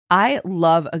I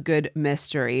love a good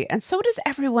mystery, and so does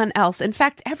everyone else. In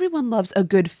fact, everyone loves a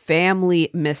good family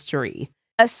mystery,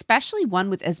 especially one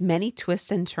with as many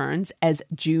twists and turns as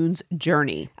June's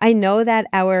Journey. I know that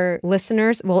our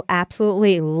listeners will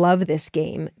absolutely love this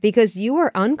game because you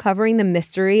are uncovering the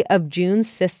mystery of June's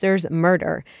sister's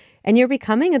murder. And you're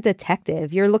becoming a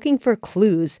detective. You're looking for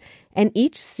clues, and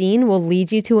each scene will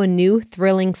lead you to a new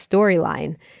thrilling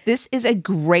storyline. This is a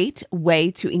great way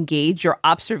to engage your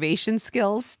observation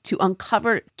skills to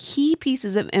uncover key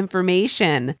pieces of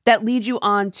information that lead you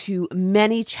on to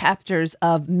many chapters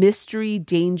of mystery,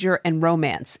 danger, and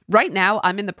romance. Right now,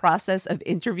 I'm in the process of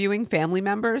interviewing family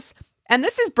members. And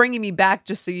this is bringing me back,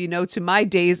 just so you know, to my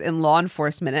days in law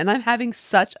enforcement. And I'm having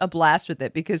such a blast with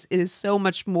it because it is so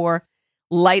much more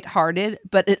lighthearted,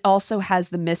 but it also has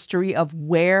the mystery of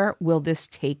where will this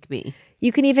take me?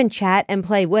 You can even chat and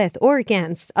play with or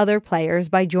against other players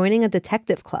by joining a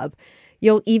detective club.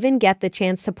 You'll even get the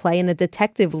chance to play in a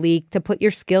detective league to put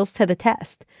your skills to the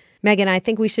test. Megan, I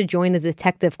think we should join a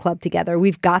detective club together.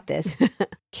 We've got this.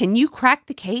 Can you crack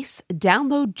the case?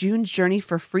 Download June's Journey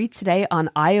for free today on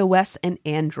iOS and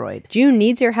Android. June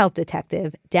needs your help,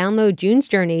 detective. Download June's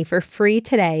Journey for free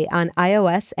today on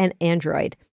iOS and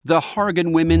Android. The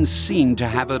Hargan women seemed to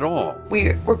have it all.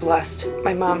 We were blessed.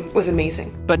 My mom was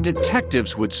amazing. But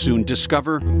detectives would soon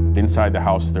discover inside the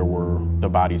house there were the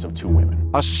bodies of two women.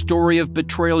 A story of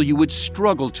betrayal you would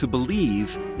struggle to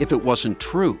believe if it wasn't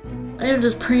true. I am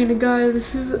just praying to God,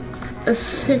 this is a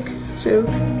sick joke.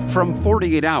 From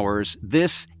 48 Hours,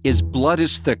 this is Blood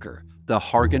is Thicker, the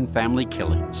Hargan Family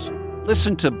Killings.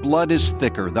 Listen to Blood is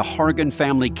Thicker, the Hargan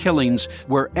Family Killings,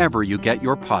 wherever you get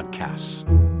your podcasts.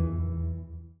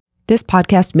 This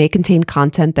podcast may contain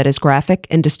content that is graphic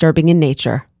and disturbing in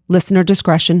nature. Listener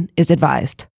discretion is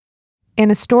advised.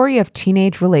 In a story of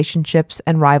teenage relationships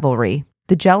and rivalry,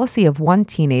 the jealousy of one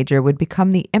teenager would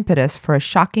become the impetus for a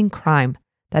shocking crime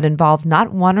that involved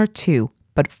not one or two,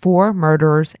 but 4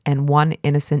 murderers and 1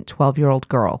 innocent 12-year-old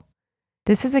girl.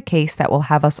 This is a case that will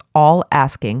have us all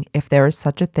asking if there is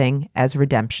such a thing as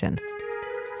redemption.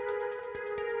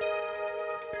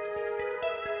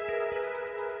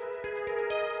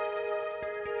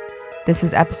 This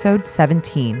is episode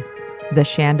 17, The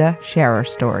Shanda Sharer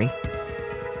Story.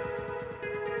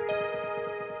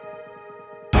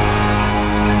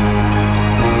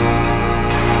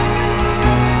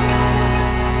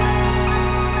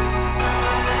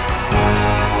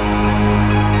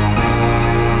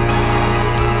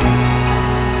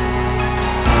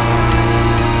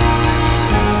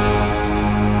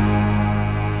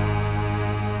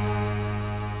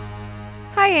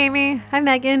 Hi, Amy. Hi,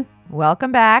 Megan.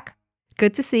 Welcome back.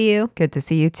 Good to see you. Good to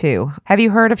see you too. Have you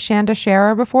heard of Shanda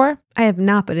Sharer before? I have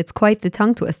not, but it's quite the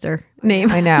tongue twister name.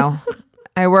 I know.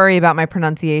 I worry about my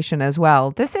pronunciation as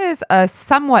well. This is a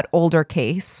somewhat older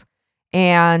case,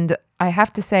 and I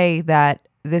have to say that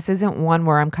this isn't one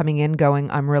where I'm coming in going,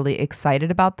 I'm really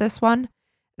excited about this one.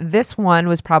 This one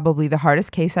was probably the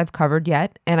hardest case I've covered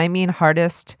yet, and I mean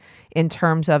hardest in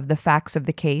terms of the facts of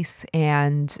the case,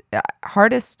 and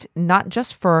hardest not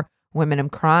just for women in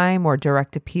crime or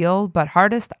direct appeal, but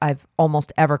hardest I've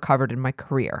almost ever covered in my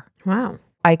career. Wow.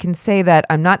 I can say that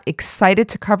I'm not excited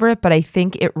to cover it, but I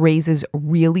think it raises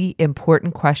really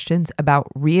important questions about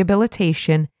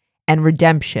rehabilitation and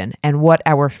redemption and what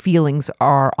our feelings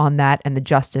are on that and the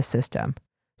justice system.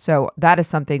 So that is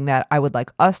something that I would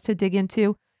like us to dig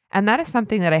into. And that is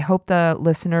something that I hope the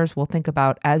listeners will think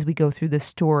about as we go through the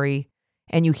story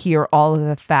and you hear all of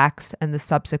the facts and the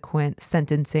subsequent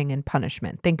sentencing and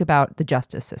punishment. Think about the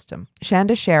justice system.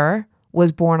 Shanda Sharer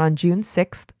was born on June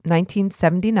 6th,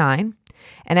 1979,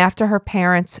 and after her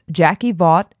parents, Jackie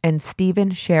Vaught and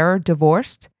Stephen Sharer,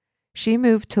 divorced, she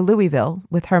moved to Louisville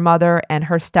with her mother and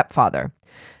her stepfather.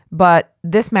 But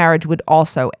this marriage would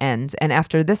also end, and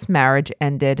after this marriage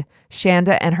ended,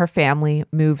 Shanda and her family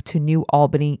moved to New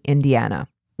Albany, Indiana.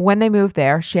 When they moved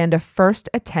there, Shanda first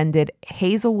attended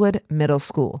Hazelwood Middle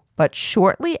School, but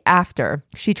shortly after,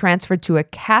 she transferred to a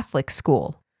Catholic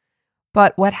school.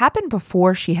 But what happened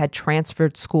before she had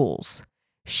transferred schools?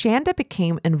 Shanda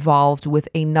became involved with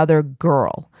another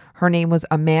girl. Her name was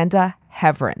Amanda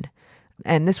Hevron,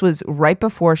 and this was right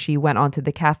before she went on to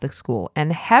the Catholic school.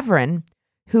 And Hevron,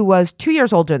 who was 2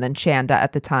 years older than Shanda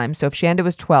at the time, so if Shanda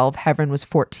was 12, Hevron was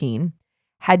 14,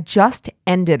 had just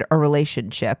ended a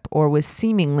relationship or was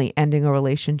seemingly ending a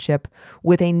relationship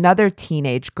with another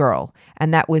teenage girl,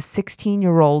 and that was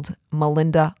 16-year-old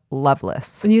Melinda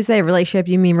Lovelace. When you say relationship,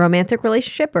 you mean romantic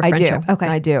relationship or friendship? I do. Okay.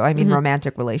 I do. I mean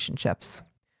romantic relationships.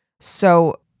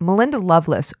 So Melinda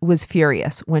Loveless was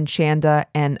furious when Shanda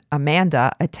and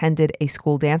Amanda attended a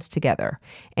school dance together,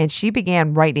 and she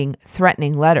began writing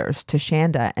threatening letters to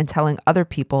Shanda and telling other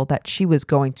people that she was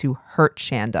going to hurt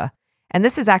Shanda. And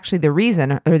this is actually the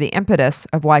reason or the impetus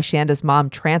of why Shanda's mom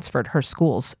transferred her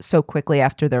schools so quickly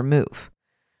after their move.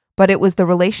 But it was the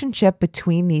relationship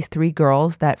between these three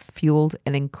girls that fueled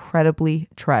an incredibly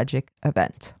tragic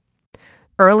event.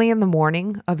 Early in the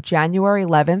morning of January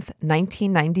 11th,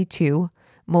 1992,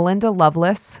 Melinda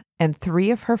Loveless and three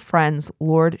of her friends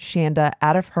lured Shanda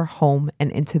out of her home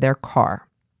and into their car.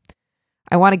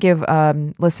 I want to give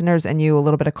listeners and you a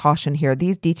little bit of caution here.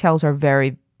 These details are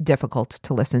very difficult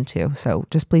to listen to, so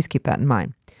just please keep that in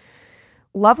mind.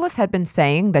 Loveless had been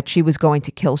saying that she was going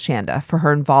to kill Shanda for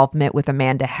her involvement with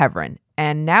Amanda Heavrin,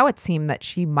 and now it seemed that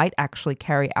she might actually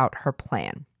carry out her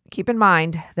plan. Keep in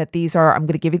mind that these are, I'm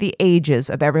going to give you the ages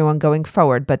of everyone going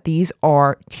forward, but these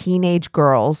are teenage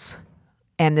girls,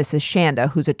 and this is Shanda,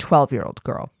 who's a 12-year-old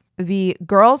girl. The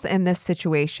girls in this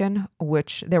situation,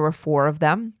 which there were 4 of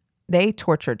them, they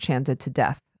tortured Shanda to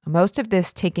death. Most of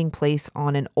this taking place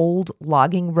on an old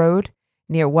logging road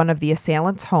near one of the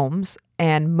assailants' homes,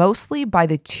 and mostly by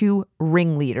the 2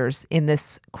 ringleaders in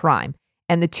this crime.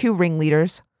 And the 2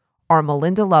 ringleaders are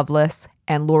Melinda Loveless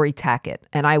and Lori Tackett,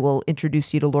 and I will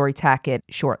introduce you to Lori Tackett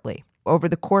shortly. Over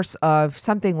the course of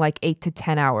something like 8 to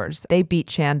 10 hours, they beat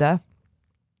Shanda.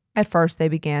 At first, they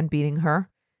began beating her.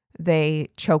 They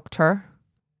choked her.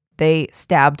 They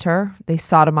stabbed her. They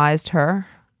sodomized her.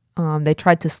 They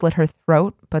tried to slit her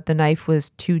throat, but the knife was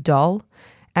too dull.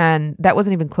 And that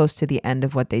wasn't even close to the end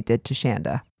of what they did to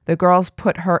Shanda. The girls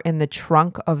put her in the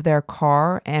trunk of their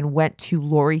car and went to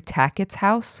Lori Tackett's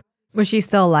house. Was she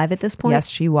still alive at this point? Yes,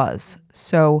 she was.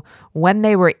 So when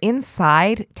they were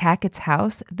inside Tackett's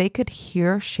house, they could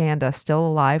hear Shanda, still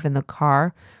alive in the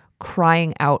car,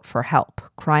 crying out for help,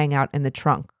 crying out in the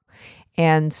trunk.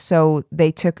 And so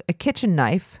they took a kitchen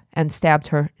knife and stabbed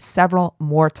her several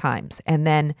more times. And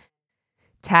then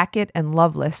Tackett and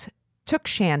Loveless took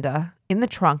Shanda in the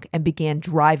trunk and began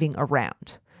driving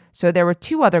around. So there were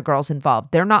 2 other girls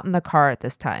involved. They're not in the car at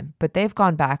this time, but they've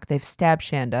gone back. They've stabbed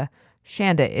Shanda.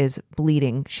 Shanda is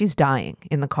bleeding. She's dying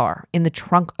in the car, in the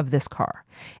trunk of this car.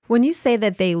 When you say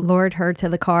that they lured her to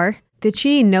the car, did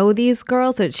she know these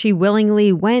girls? That she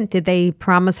willingly went? Did they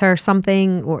promise her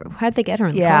something? Or how'd they get her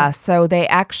in the car? Yeah, so they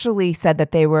actually said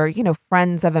that they were,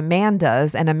 friends of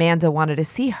Amanda's, and Amanda wanted to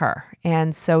see her.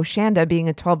 And so Shanda, being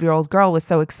a 12-year-old girl, was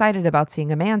so excited about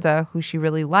seeing Amanda, who she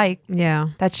really liked,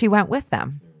 that she went with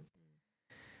them.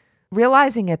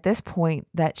 Realizing at this point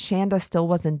that Shanda still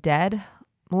wasn't dead,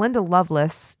 Melinda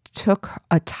Loveless took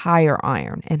a tire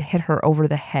iron and hit her over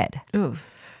the head.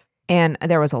 Oof. And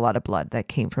there was a lot of blood that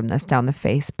came from this down the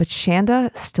face, but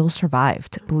Shanda still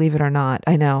survived, believe it or not.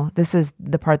 I know, this is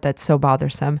the part that's so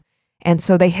bothersome. And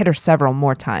so they hit her several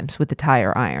more times with the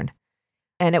tire iron.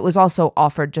 And it was also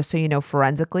offered, just so you know,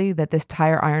 forensically, that this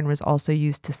tire iron was also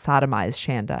used to sodomize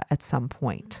Shanda at some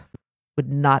point.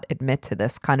 Would not admit to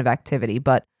this kind of activity,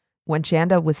 but when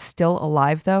Shanda was still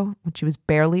alive, though, when she was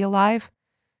barely alive,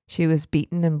 she was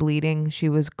beaten and bleeding. She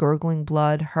was gurgling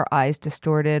blood, her eyes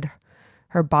distorted,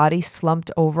 her body slumped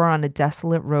over on a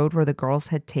desolate road where the girls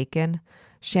had taken.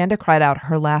 Shanda cried out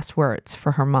her last words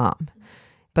for her mom.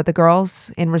 But the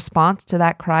girls, in response to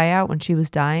that cry out when she was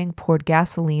dying, poured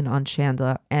gasoline on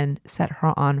Shanda and set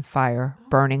her on fire,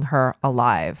 burning her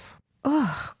alive.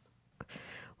 Oh,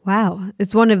 wow.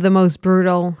 It's one of the most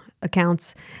brutal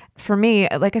accounts. For me,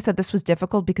 like I said, this was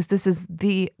difficult because this is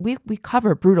we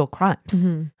cover brutal crimes.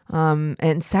 Mm-hmm.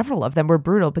 And several of them were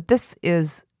brutal, but this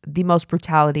is the most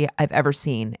brutality I've ever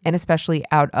seen, and especially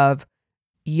out of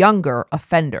younger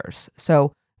offenders.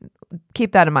 So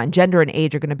keep that in mind. Gender and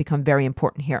age are going to become very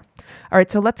important here. All right,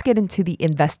 so let's get into the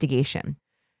investigation.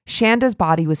 Shanda's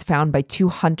body was found by 2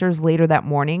 hunters later that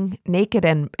morning, naked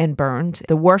and burned.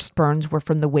 The worst burns were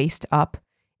from the waist up,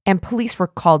 and police were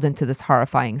called into this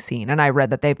horrifying scene. And I read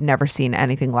that they've never seen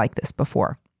anything like this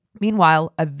before.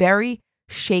 Meanwhile, a very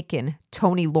shaken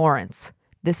Toni Lawrence,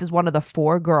 this is one of the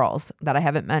 4 girls that I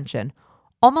haven't mentioned,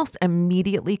 almost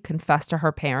immediately confessed to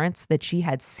her parents that she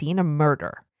had seen a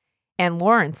murder. And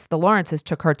the Lawrences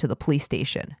took her to the police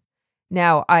station.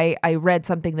 Now, I read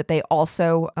something that they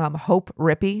also, Hope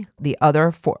Rippey, the other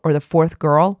the 4th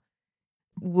girl,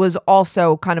 was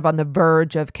also kind of on the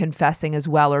verge of confessing as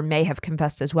well, or may have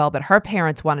confessed as well, but her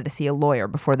parents wanted to see a lawyer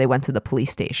before they went to the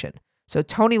police station. So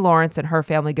Toni Lawrence and her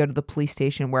family go to the police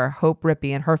station where Hope Rippey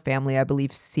and her family, I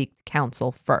believe, seek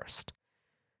counsel first.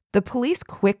 The police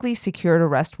quickly secured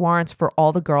arrest warrants for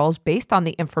all the girls based on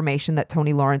the information that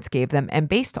Toni Lawrence gave them and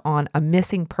based on a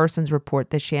missing persons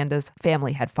report that Shanda's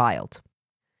family had filed.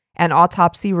 An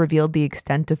autopsy revealed the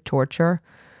extent of torture.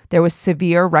 There was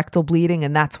severe rectal bleeding,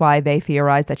 and that's why they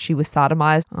theorized that she was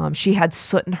sodomized. She had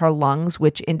soot in her lungs,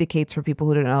 which indicates for people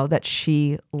who don't know that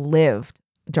she lived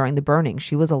during the burning.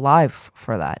 She was alive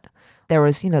for that. There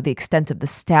was, the extent of the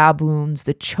stab wounds,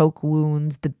 the choke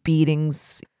wounds, the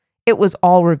beatings. It was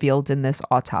all revealed in this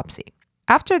autopsy.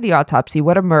 After the autopsy,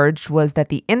 what emerged was that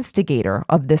the instigator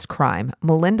of this crime,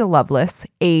 Melinda Loveless,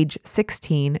 age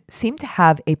 16, seemed to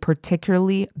have a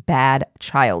particularly bad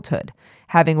childhood,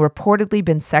 having reportedly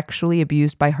been sexually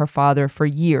abused by her father for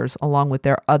years along with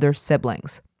their other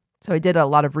siblings. So I did a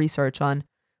lot of research on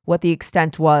what the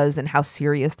extent was and how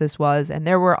serious this was, and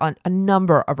there were a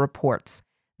number of reports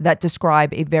that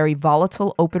describe a very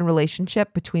volatile, open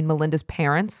relationship between Melinda's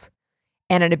parents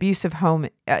and an abusive home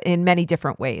in many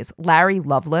different ways. Larry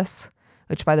Loveless,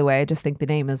 which, by the way, I just think the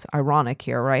name is ironic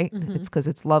here, right? Mm-hmm. It's because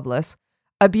it's Loveless,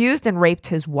 abused and raped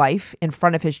his wife in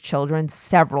front of his children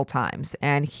several times.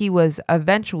 And he was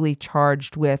eventually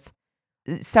charged with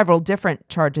several different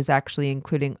charges, actually,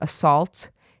 including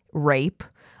assault, rape.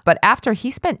 But after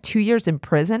he spent 2 years in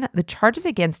prison, the charges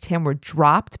against him were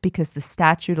dropped because the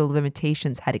statute of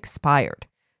limitations had expired.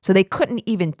 So they couldn't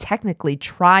even technically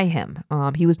try him.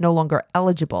 He was no longer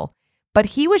eligible. But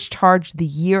he was charged the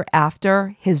year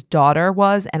after his daughter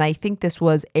was, and I think this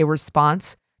was a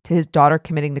response to his daughter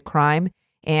committing the crime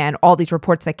and all these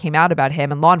reports that came out about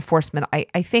him. And law enforcement,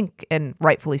 I think, and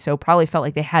rightfully so, probably felt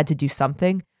like they had to do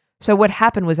something. So what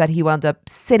happened was that he wound up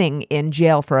sitting in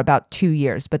jail for about 2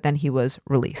 years, but then he was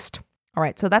released. All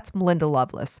right, so that's Melinda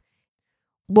Loveless.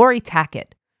 Lori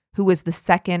Tackett, who was the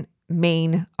second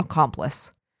main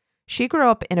accomplice. She grew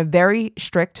up in a very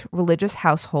strict religious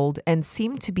household and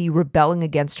seemed to be rebelling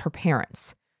against her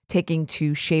parents, taking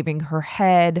to shaving her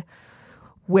head,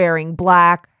 wearing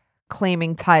black,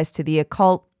 claiming ties to the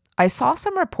occult. I saw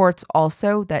some reports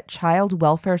also that Child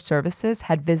Welfare Services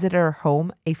had visited her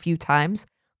home a few times,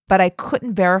 but I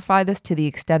couldn't verify this to the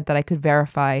extent that I could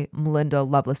verify Melinda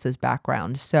Loveless's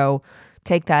background. So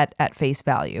take that at face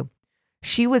value.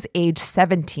 She was age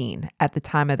 17 at the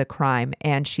time of the crime,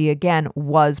 and she again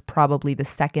was probably the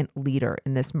second leader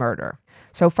in this murder.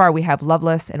 So far, we have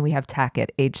Loveless and we have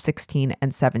Tackett, age 16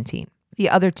 and 17. The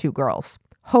other two girls,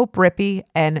 Hope Rippey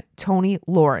and Toni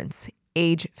Lawrence,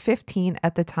 age 15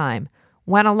 at the time,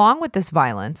 went along with this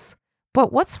violence.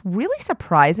 But what's really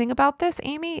surprising about this,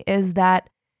 Amy, is that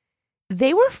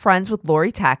they were friends with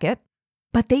Lori Tackett,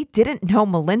 but they didn't know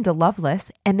Melinda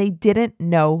Loveless and they didn't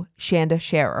know Shanda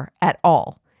Sharer at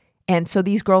all. And so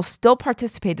these girls still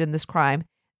participated in this crime.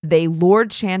 They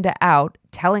lured Shanda out,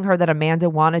 telling her that Amanda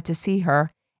wanted to see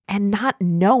her and not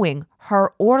knowing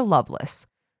her or Loveless.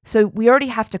 So we already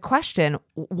have to question,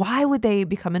 why would they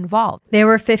become involved? They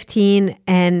were 15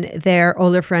 and their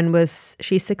older friend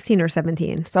she's 16 or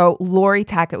 17? So Lori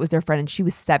Tackett was their friend and she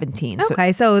was 17.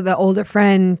 Okay, so the older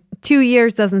friend, 2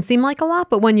 years doesn't seem like a lot,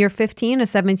 but when you're 15, a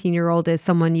 17-year-old is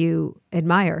someone you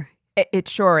admire. It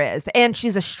sure is. And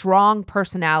she's a strong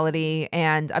personality,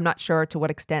 and I'm not sure to what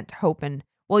extent Hope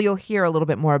you'll hear a little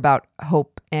bit more about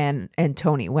Hope and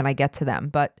Toni when I get to them,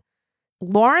 but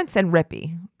Lawrence and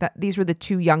Rippey, these were the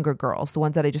two younger girls, the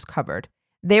ones that I just covered.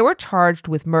 They were charged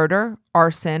with murder,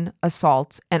 arson,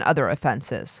 assault, and other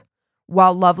offenses,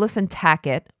 while Loveless and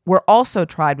Tackett were also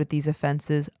tried with these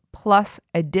offenses, plus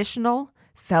additional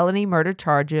felony murder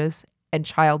charges and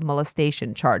child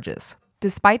molestation charges.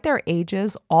 Despite their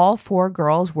ages, all four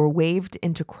girls were waived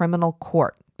into criminal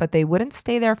court, but they wouldn't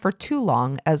stay there for too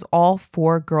long as all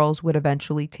four girls would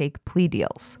eventually take plea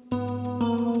deals.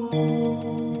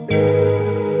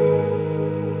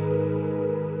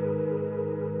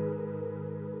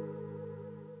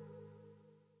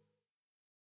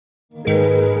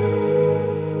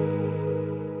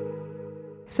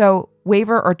 So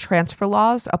waiver or transfer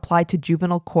laws apply to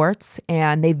juvenile courts,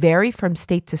 and they vary from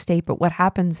state to state. But what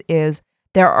happens is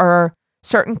there are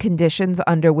certain conditions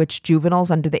under which juveniles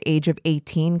under the age of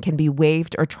 18 can be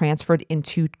waived or transferred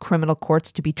into criminal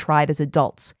courts to be tried as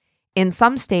adults. In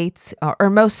some states,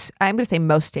 I'm going to say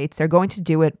most states, they're going to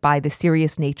do it by the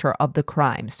serious nature of the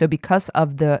crime. So because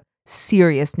of the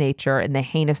serious nature and the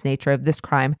heinous nature of this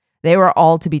crime, they were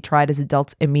all to be tried as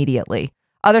adults immediately.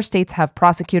 Other states have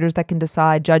prosecutors that can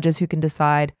decide, judges who can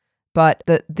decide, but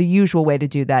the usual way to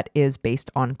do that is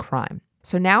based on crime.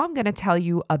 So now I'm going to tell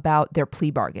you about their plea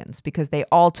bargains because they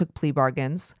all took plea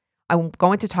bargains. I'm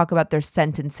going to talk about their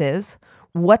sentences,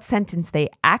 what sentence they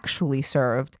actually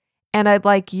served, And I'd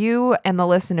like you and the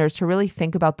listeners to really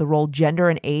think about the role gender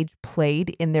and age played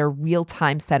in their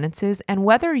real-time sentences and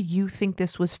whether you think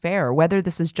this was fair, whether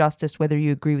this is justice, whether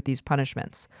you agree with these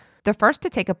punishments. The first to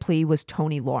take a plea was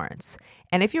Toni Lawrence.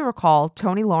 And if you recall,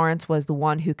 Toni Lawrence was the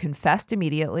one who confessed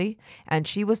immediately, and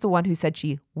she was the one who said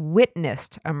she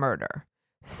witnessed a murder.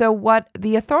 So what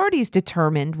the authorities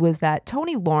determined was that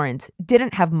Toni Lawrence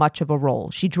didn't have much of a role.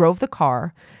 She drove the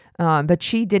car, but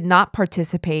she did not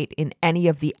participate in any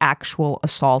of the actual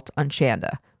assault on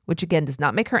Shanda, which again does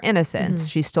not make her innocent.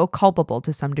 She's still culpable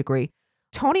to some degree.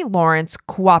 Toni Lawrence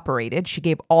cooperated. She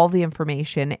gave all the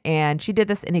information, and she did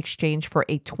this in exchange for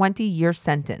a 20-year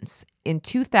sentence. In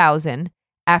 2000,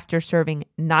 after serving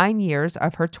 9 years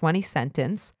of her 20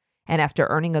 sentence, and after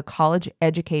earning a college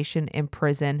education in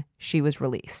prison, she was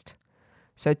released.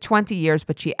 So 20 years,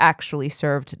 but she actually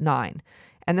served 9.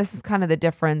 And this is kind of the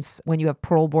difference when you have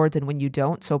parole boards and when you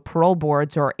don't. So parole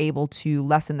boards are able to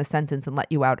lessen the sentence and let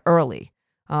you out early.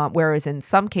 Whereas in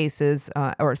some cases,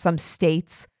 or some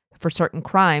states, for certain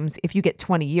crimes, if you get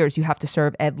 20 years, you have to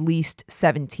serve at least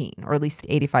 17 or at least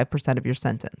 85% of your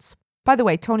sentence. By the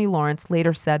way, Toni Lawrence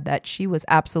later said that she was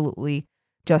absolutely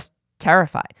just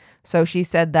terrified. So she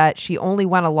said that she only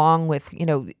went along with,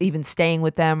 even staying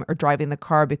with them or driving the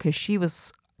car because she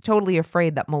was totally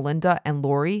afraid that Melinda and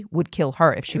Lori would kill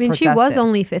her if she protested. She was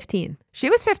only 15. She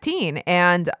was 15.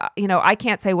 And, I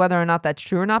can't say whether or not that's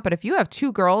true or not, but if you have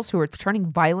two girls who are turning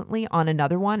violently on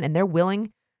another one and they're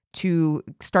willing to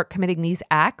start committing these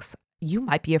acts, you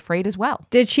might be afraid as well.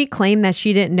 Did she claim that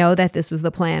she didn't know that this was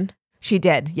the plan? She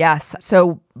did, yes.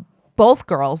 So both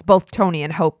girls, both Toni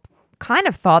and Hope, kind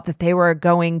of thought that they were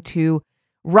going to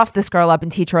rough this girl up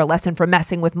and teach her a lesson for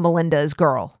messing with Melinda's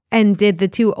girl. And did the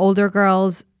two older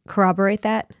girls corroborate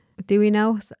that? Do we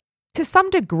know? To some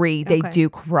degree, they do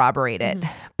corroborate it.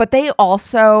 But they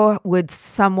also would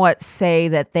somewhat say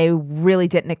that they really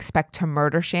didn't expect to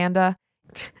murder Shanda.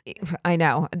 I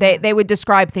know. They would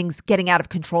describe things getting out of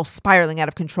control, spiraling out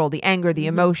of control, the anger, the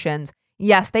emotions.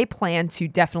 Yes, they planned to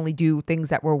definitely do things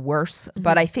that were worse.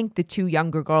 But I think the two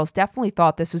younger girls definitely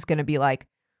thought this was going to be like,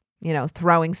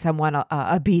 throwing someone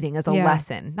a beating as a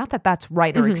lesson. Not that that's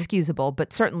right or excusable,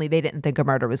 but certainly they didn't think a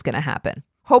murder was going to happen.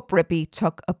 Hope Rippey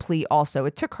took a plea also.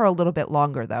 It took her a little bit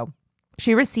longer, though.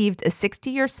 She received a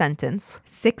 60-year sentence.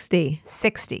 60.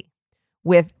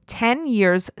 With 10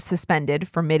 years suspended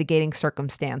for mitigating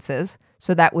circumstances.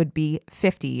 So that would be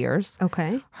 50 years.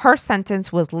 Okay. Her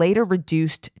sentence was later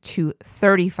reduced to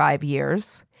 35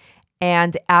 years.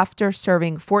 And after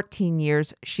serving 14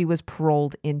 years, she was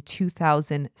paroled in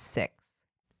 2006.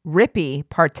 Rippey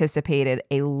participated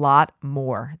a lot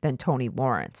more than Toni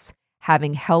Lawrence,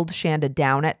 having held Shanda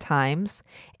down at times,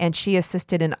 and she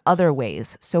assisted in other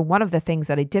ways. So one of the things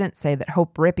that I didn't say that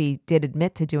Hope Rippey did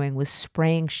admit to doing was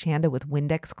spraying Shanda with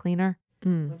Windex cleaner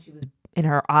when she was in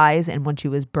her eyes and when she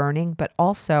was burning. But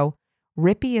also,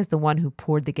 Rippey is the one who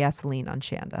poured the gasoline on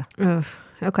Shanda. Ugh,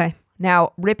 okay.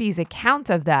 Now, Rippey's account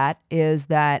of that is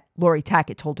that Lori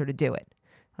Tackett told her to do it.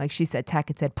 Like she said,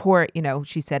 Tackett said, pour it,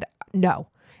 she said, no.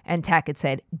 And Tackett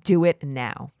said, do it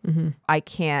now. I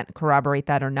can't corroborate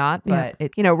that or not, but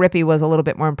Rippey was a little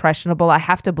bit more impressionable. I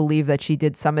have to believe that she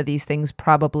did some of these things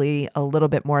probably a little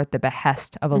bit more at the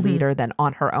behest of a leader than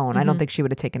on her own. I don't think she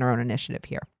would have taken her own initiative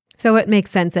here. So it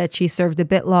makes sense that she served a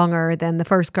bit longer than the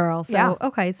first girl. So, Yeah.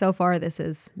 okay, so far this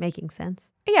is making sense.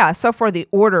 Yeah, so far the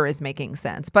order is making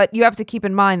sense. But you have to keep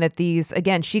in mind that these,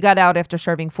 again, she got out after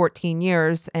serving 14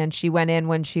 years and she went in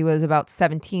when she was about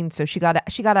 17. So she got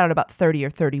out about 30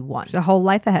 or 31. There's a whole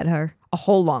life ahead of her. A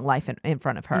whole long life in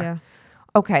front of her. Yeah.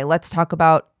 Okay, let's talk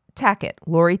about Tackett.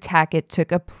 Lori Tackett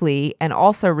took a plea and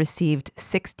also received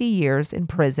 60 years in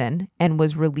prison and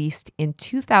was released in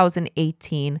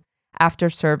 2018 after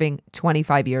serving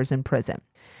 25 years in prison.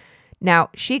 Now,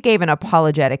 she gave an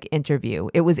apologetic interview.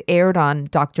 It was aired on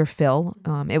Dr. Phil.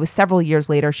 It was several years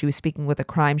later. She was speaking with a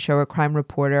crime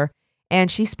reporter, and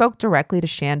she spoke directly to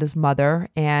Shanda's mother,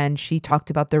 and she talked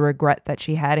about the regret that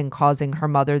she had in causing her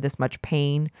mother this much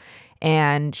pain.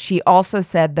 And she also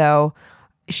said, though,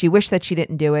 she wished that she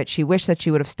didn't do it. She wished that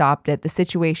she would have stopped it. The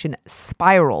situation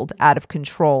spiraled out of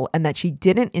control and that she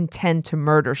didn't intend to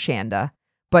murder Shanda,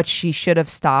 but she should have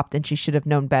stopped and she should have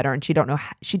known better. And she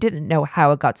didn't know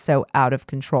how it got so out of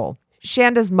control.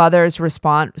 Shanda's mother's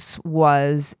response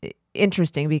was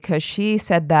interesting because she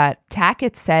said that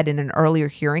Tackett said in an earlier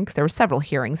hearing, because there were several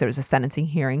hearings, there was a sentencing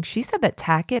hearing. She said that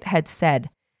Tackett had said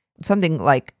something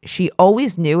like she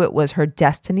always knew it was her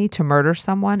destiny to murder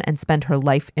someone and spend her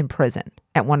life in prison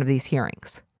at one of these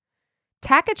hearings.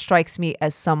 Tackett strikes me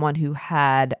as someone who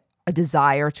had a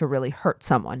desire to really hurt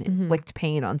someone, inflict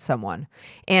pain on someone.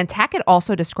 And Tackett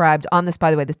also described on this,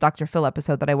 by the way, this Dr. Phil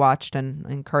episode that I watched, and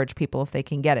I encourage people if they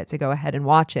can get it to go ahead and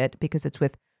watch it because it's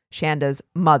with Shanda's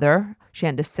mother,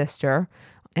 Shanda's sister.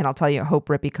 And I'll tell you, Hope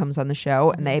Rippey comes on the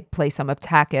show and they play some of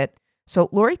Tackett. So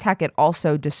Lori Tackett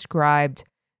also described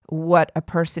what a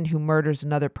person who murders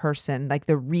another person, like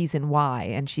the reason why.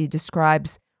 And she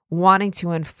describes wanting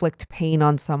to inflict pain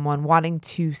on someone, wanting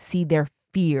to see their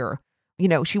fear. You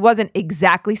know, she wasn't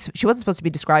supposed to be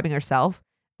describing herself,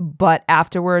 but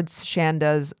afterwards,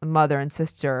 Shanda's mother and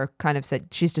sister kind of said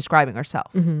she's describing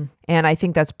herself. And I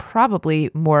think that's probably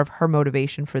more of her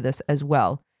motivation for this as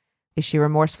well. Is she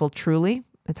remorseful truly?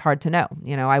 It's hard to know.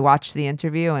 You know, I watched the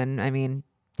interview and I mean,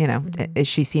 you know,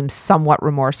 she seems somewhat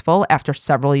remorseful after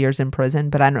several years in prison,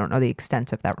 but I don't know the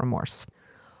extent of that remorse.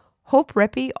 Hope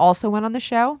Rippey also went on the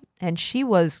show, and she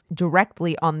was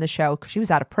directly on the show because she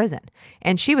was out of prison,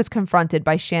 and she was confronted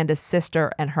by Shanda's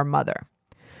sister and her mother.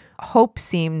 Hope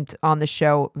seemed on the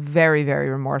show very, very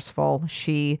remorseful.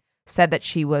 She said that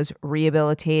she was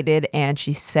rehabilitated, and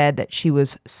she said that she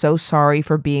was so sorry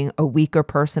for being a weaker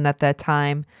person at that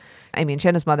time. I mean,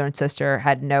 Shanda's mother and sister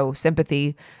had no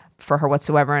sympathy for her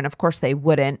whatsoever, and of course they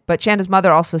wouldn't. But Shanda's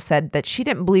mother also said that she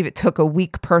didn't believe it took a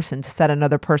weak person to set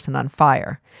another person on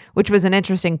fire, which was an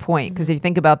interesting point because if you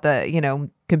think about the, you know,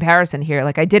 comparison here,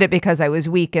 like I did it because I was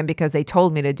weak and because they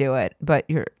told me to do it, but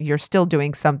you're still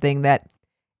doing something that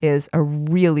is a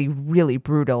really, really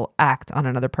brutal act on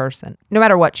another person. No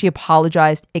matter what, she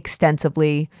apologized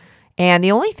extensively. And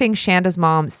the only thing Shanda's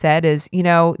mom said is, you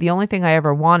know, the only thing I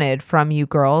ever wanted from you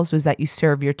girls was that you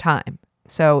serve your time.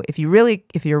 So if you're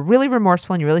really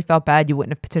remorseful and you really felt bad, you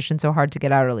wouldn't have petitioned so hard to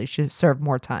get out early. You should have served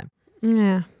more time.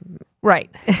 Yeah. Right.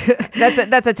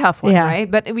 That's a tough one, right?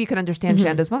 But we can understand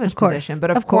Shanda's mother's position.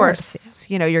 But of course,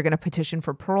 you know, you're going to petition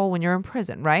for parole when you're in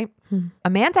prison, right?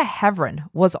 Amanda Heavrin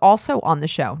was also on the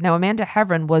show. Now, Amanda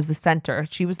Heavrin was the center.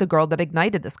 She was the girl that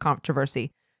ignited this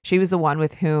controversy. She was the one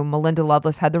with whom Melinda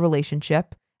Loveless had the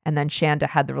relationship. And then Shanda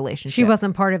had the relationship. She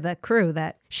wasn't part of the crew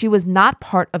that... She was not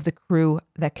part of the crew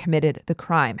that committed the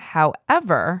crime.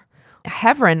 However,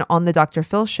 Heavrin on the Dr.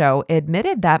 Phil show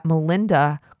admitted that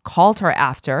Melinda called her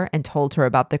after and told her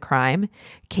about the crime,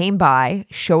 came by,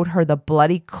 showed her the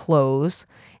bloody clothes,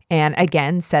 and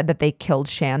again said that they killed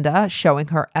Shanda, showing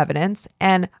her evidence.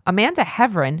 And Amanda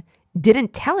Heavrin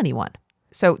didn't tell anyone.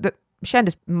 So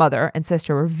Shanda's mother and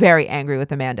sister were very angry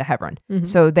with Amanda Heavrin.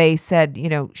 So they said, you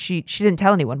know, she didn't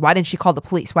tell anyone. Why didn't she call the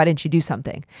police? Why didn't she do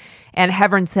something? And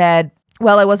Heavrin said,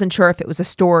 well, I wasn't sure if it was a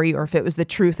story or if it was the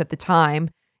truth at the time.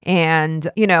 And,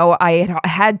 you know, I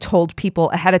had told people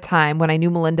ahead of time when I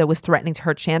knew Melinda was threatening to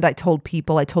hurt Shanda. I told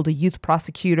people, I told a youth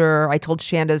prosecutor, I told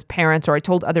Shanda's parents, or I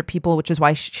told other people, which is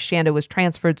why Shanda was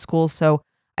transferred school. So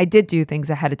I did do things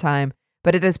ahead of time.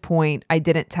 But at this point, I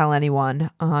didn't tell anyone.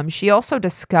 She also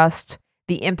discussed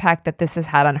the impact that this has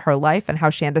had on her life and how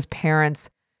Shanda's parents,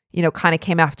 you know, kind of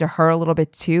came after her a little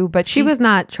bit too. But she was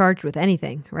not charged with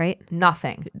anything, right?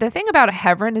 Nothing. The thing about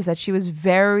Heavrin is that she was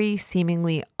very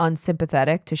seemingly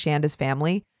unsympathetic to Shanda's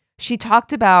family. She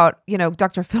talked about, you know,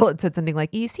 Dr. Phil had said something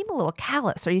like, you seem a little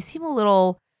callous or you seem a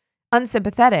little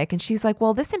unsympathetic. And she's like,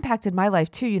 well, this impacted my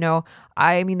life too. You know,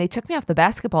 I mean, they took me off the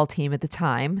basketball team at the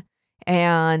time.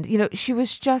 And, you know, she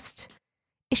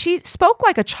spoke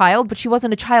like a child, but she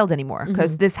wasn't a child anymore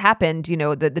because this happened, you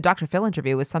know, the Dr. Phil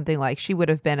interview was something like she would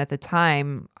have been at the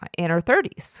time in her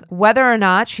 30s. Whether or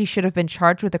not she should have been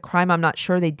charged with a crime, I'm not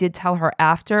sure. They did tell her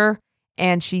after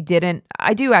and she didn't.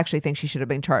 I do actually think she should have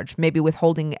been charged, maybe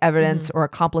withholding evidence or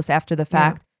accomplice after the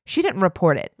fact. Yeah. She didn't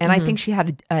report it. And I think she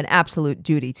had an absolute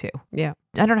duty to. Yeah.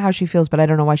 I don't know how she feels, but I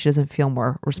don't know why she doesn't feel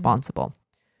more responsible.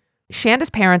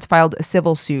 Shanda's parents filed a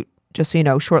civil suit, just so you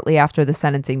know, shortly after the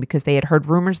sentencing because they had heard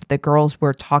rumors that the girls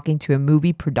were talking to a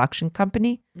movie production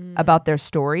company about their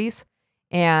stories.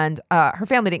 And her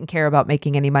family didn't care about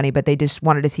making any money, but they just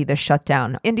wanted to see this shut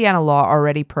down. Indiana law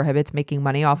already prohibits making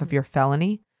money off of your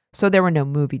felony. So there were no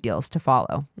movie deals to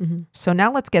follow. So now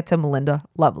let's get to Melinda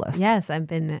Loveless. Yes, I've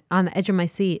been on the edge of my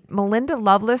seat. Melinda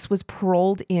Loveless was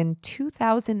paroled in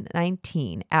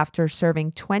 2019 after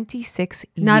serving 26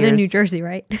 years. Not in New Jersey,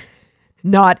 right?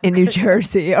 Not in New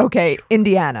Jersey. Okay,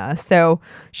 Indiana. So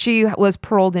she was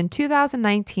paroled in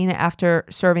 2019 after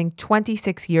serving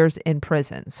 26 years in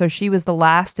prison. So she was the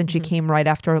last and she came right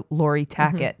after Lori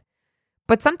Tackett.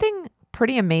 But something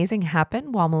pretty amazing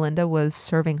happened while Melinda was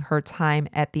serving her time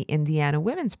at the Indiana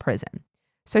Women's Prison.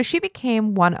 So she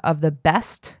became one of the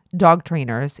best dog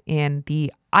trainers in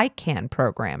the ICAN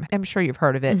program. I'm sure you've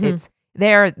heard of it.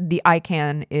 The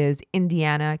ICAN is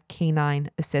Indiana Canine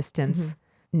Assistance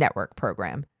Network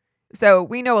program. So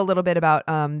we know a little bit about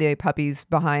the Puppies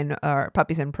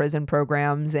in Prison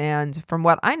programs. And from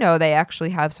what I know, they actually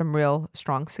have some real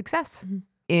strong success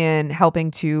in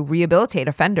helping to rehabilitate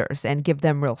offenders and give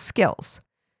them real skills.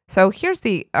 So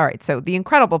so the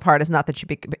incredible part is not that she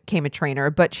became a trainer,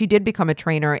 but she did become a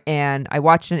trainer. And I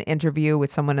watched an interview with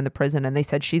someone in the prison and they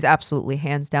said she's absolutely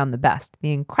hands down the best.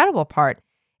 The incredible part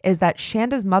is that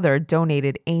Shanda's mother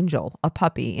donated Angel, a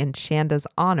puppy, in Shanda's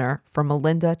honor for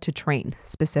Melinda to train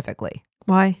specifically.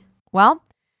 Why? Well,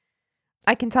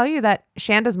 I can tell you that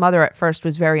Shanda's mother at first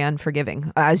was very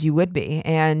unforgiving, as you would be.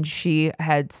 And she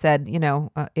had said,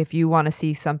 if you want to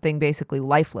see something basically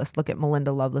lifeless, look at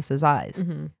Melinda Loveless's eyes.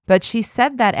 Mm-hmm. But she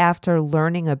said that after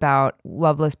learning about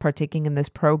Loveless partaking in this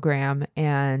program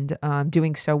and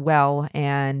doing so well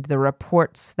and the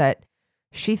reports that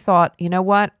she thought, you know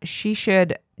what, she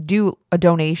should do a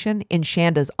donation in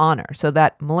Shanda's honor so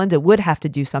that Melinda would have to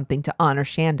do something to honor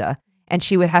Shanda and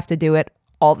she would have to do it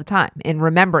all the time in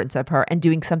remembrance of her and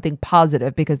doing something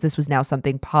positive because this was now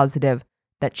something positive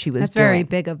that she was doing. That's very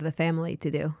big of the family to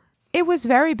do. It was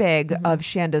very big of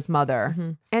Shanda's mother.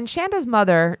 Mm-hmm. And Shanda's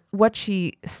mother, what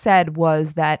she said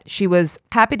was that she was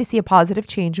happy to see a positive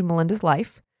change in Melinda's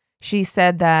life. She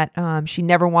said that she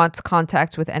never wants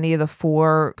contact with any of the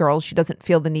 4 girls. She doesn't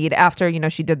feel the need after,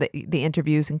 she did the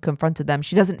interviews and confronted them.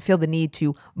 She doesn't feel the need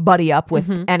to buddy up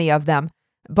with any of them.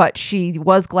 But she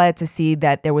was glad to see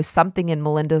that there was something in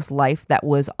Melinda's life that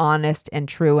was honest and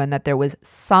true and that there was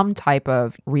some type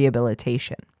of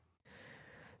rehabilitation.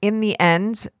 In the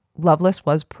end, Loveless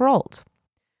was paroled.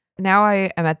 Now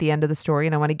I am at the end of the story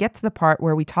and I want to get to the part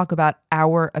where we talk about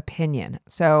our opinion.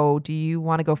 So do you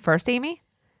want to go first, Amy?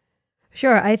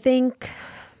 Sure. I think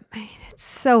it's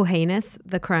so heinous.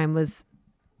 The crime was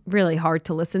really hard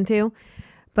to listen to.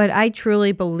 But I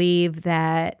truly believe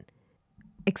that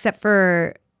except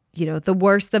for, the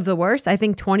worst of the worst, I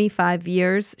think 25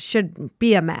 years should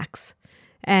be a max.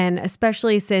 And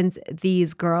especially since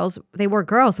these girls, they were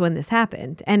girls when this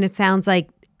happened. And it sounds like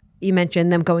you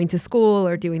mentioned them going to school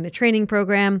or doing the training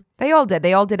program. They all did.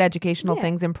 They all did educational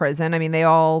things in prison. I mean, they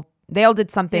all did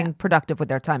something productive with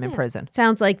their time in prison.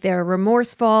 Sounds like they're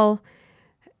remorseful.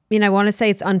 I want to say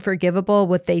it's unforgivable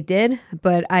what they did,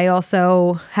 but I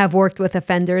also have worked with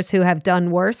offenders who have done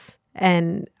worse.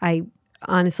 And I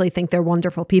honestly think they're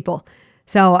wonderful people.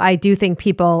 So I do think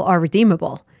people are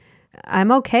redeemable.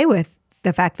 I'm okay with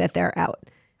the fact that they're out.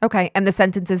 Okay. And the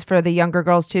sentences for the younger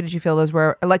girls too, did you feel those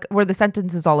were the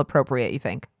sentences all appropriate, you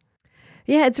think?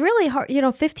 Yeah, it's really hard.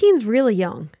 15's really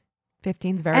young.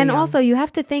 15's very young. And also you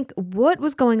have to think what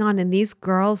was going on in these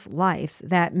girls' lives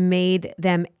that made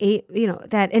them,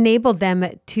 that enabled them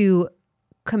to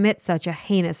commit such a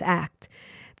heinous act.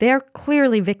 They're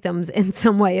clearly victims in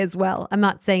some way as well. I'm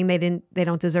not saying they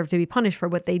don't deserve to be punished for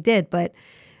what they did, but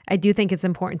I do think it's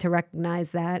important to recognize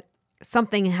that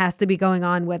something has to be going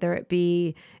on, whether it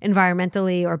be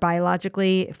environmentally or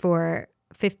biologically, for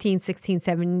 15, 16,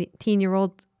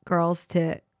 17-year-old girls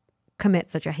to commit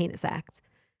such a heinous act.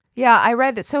 Yeah,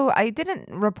 I didn't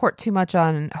report too much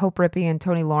on Hope Rippey and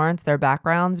Toni Lawrence, their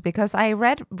backgrounds, because I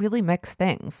read really mixed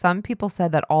things. Some people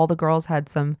said that all the girls had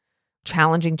some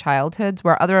challenging childhoods,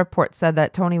 where other reports said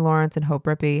that Toni Lawrence and Hope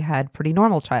Rippey had pretty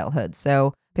normal childhoods.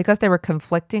 So because they were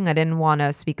conflicting, I didn't want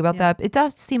to speak about that. It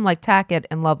does seem like Tackett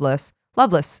and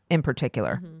Loveless in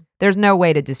particular, there's no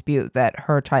way to dispute that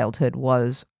her childhood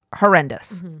was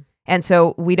horrendous. And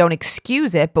so we don't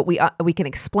excuse it, but we can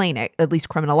explain it, at least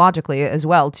criminologically as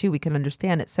well, too. We can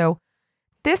understand it. So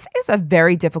this is a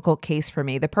very difficult case for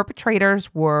me. The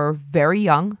perpetrators were very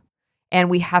young, and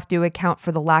we have to account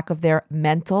for the lack of their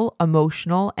mental,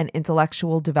 emotional, and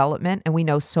intellectual development. And we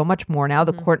know so much more now.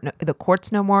 The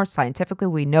courts know more. Scientifically,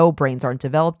 we know brains aren't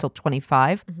developed till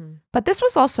 25. But this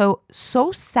was also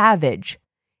so savage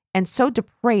and so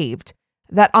depraved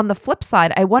that on the flip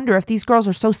side, I wonder if these girls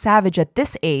are so savage at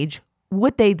this age,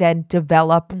 would they then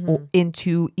develop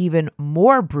into even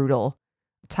more brutal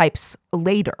types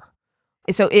later?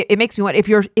 So it makes me wonder,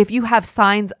 if you have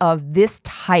signs of this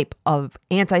type of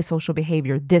antisocial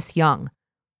behavior this young,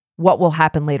 what will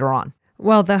happen later on?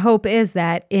 Well, the hope is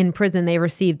that in prison they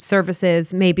received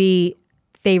services, maybe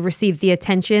they received the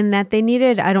attention that they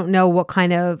needed. I don't know what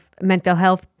kind of mental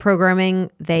health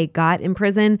programming they got in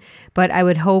prison, but I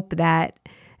would hope that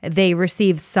they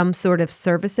received some sort of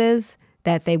services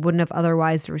that they wouldn't have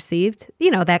otherwise received.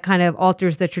 That kind of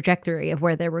alters the trajectory of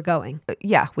where they were going.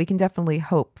 Yeah, we can definitely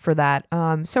hope for that.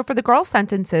 So for the girl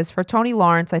sentences, for Toni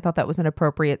Lawrence, I thought that was an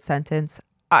appropriate sentence.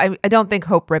 I don't think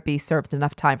Hope Rippey served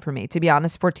enough time for me. To be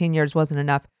honest, 14 years wasn't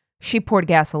enough. She poured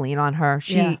gasoline on her.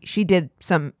 She did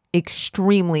some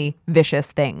extremely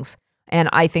vicious things. And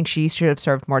I think she should have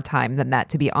served more time than that,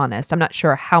 to be honest. I'm not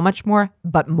sure how much more,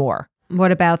 but more.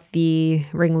 What about the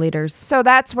ringleaders? So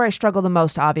that's where I struggle the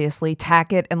most, obviously.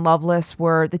 Tackett and Lovelace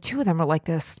the two of them were like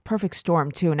this perfect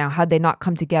storm, too. Now, had they not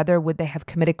come together, would they have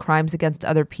committed crimes against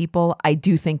other people? I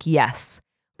do think yes.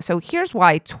 So here's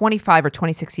why 25 or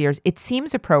 26 years, it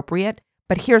seems appropriate,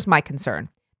 but here's my concern.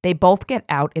 They both get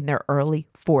out in their early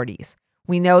 40s.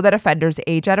 We know that offenders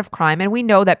age out of crime, and we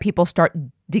know that people start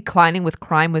declining with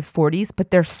crime with 40s,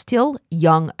 but they're still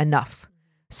young enough.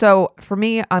 So for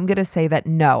me, I'm going to say that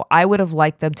no, I would have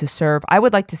liked them to serve. I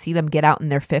would like to see them get out in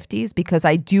their 50s because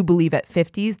I do believe at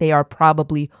 50s, they are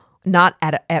probably not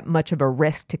at much of a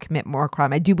risk to commit more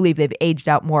crime. I do believe they've aged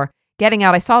out more. Getting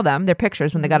out, I saw their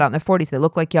pictures when they got out in their 40s. They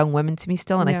look like young women to me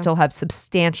still, and I still have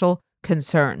substantial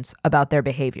concerns about their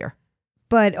behavior.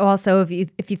 But also, if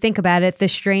you think about it, the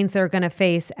strains they're going to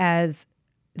face as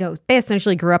they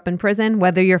essentially grew up in prison.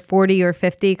 Whether you're 40 or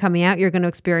 50 coming out, you're going to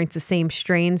experience the same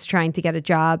strains trying to get a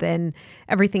job and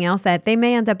everything else that they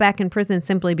may end up back in prison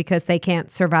simply because they can't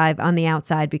survive on the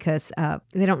outside because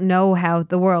they don't know how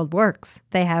the world works.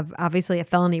 They have obviously a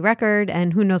felony record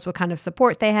and who knows what kind of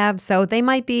support they have. So they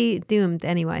might be doomed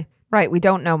anyway. Right. We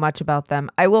don't know much about them.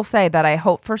 I will say that I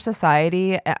hope for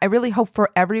society, I really hope for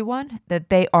everyone that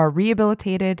they are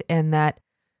rehabilitated and that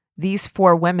these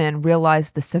 4 women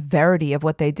realize the severity of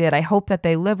what they did. I hope that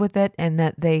they live with it and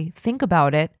that they think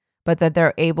about it, but that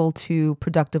they're able to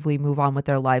productively move on with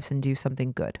their lives and do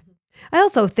something good. I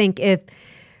also think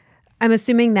I'm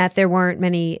assuming that there weren't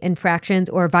many infractions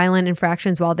or violent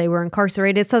infractions while they were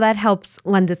incarcerated. So that helps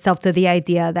lend itself to the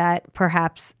idea that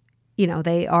perhaps,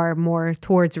 they are more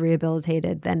towards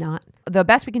rehabilitated than not. The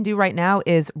best we can do right now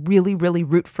is really, really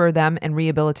root for them and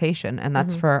rehabilitation. And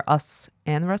that's for us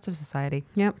and the rest of society.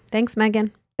 Yep. Thanks,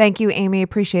 Megan. Thank you, Amy.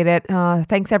 Appreciate it.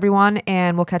 Thanks, everyone.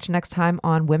 And we'll catch you next time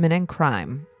on Women in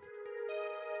Crime.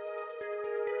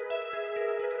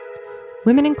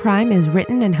 Women in Crime is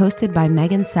written and hosted by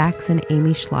Megan Sachs and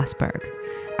Amy Schlossberg.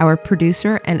 Our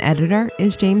producer and editor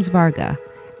is James Varga.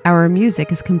 Our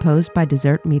music is composed by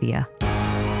Desert Media.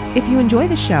 If you enjoy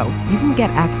the show, you can get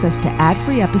access to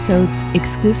ad-free episodes,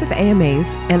 exclusive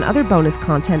AMAs, and other bonus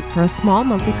content for a small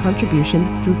monthly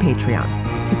contribution through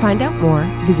Patreon. To find out more,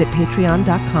 visit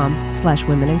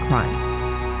patreon.com/womenincrime.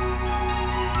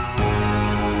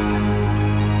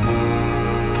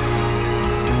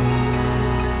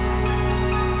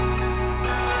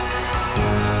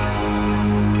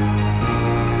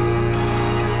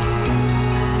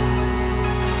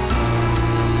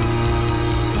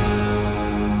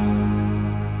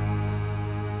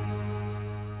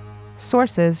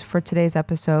 Sources for today's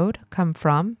episode come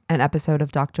from an episode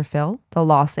of Dr. Phil, the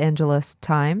Los Angeles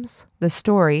Times, the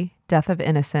story Death of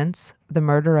Innocence, the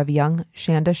murder of young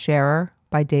Shanda Sharer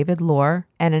by David Lohr,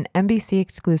 and an NBC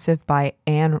exclusive by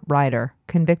Ann Ryder,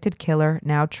 convicted killer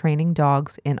now training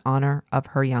dogs in honor of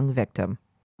her young victim.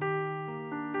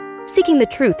 Seeking the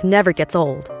truth never gets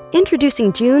old.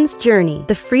 Introducing June's Journey,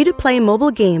 the free-to-play mobile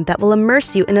game that will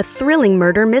immerse you in a thrilling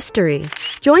murder mystery.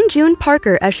 Join June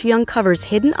Parker as she uncovers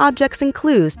hidden objects and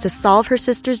clues to solve her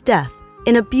sister's death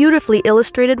in a beautifully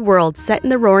illustrated world set in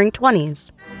the Roaring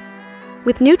 '20s.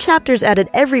 With new chapters added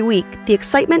every week, the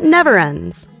excitement never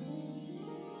ends.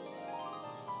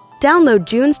 Download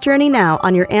June's Journey now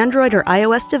on your Android or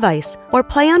iOS device or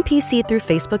play on PC through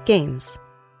Facebook Games.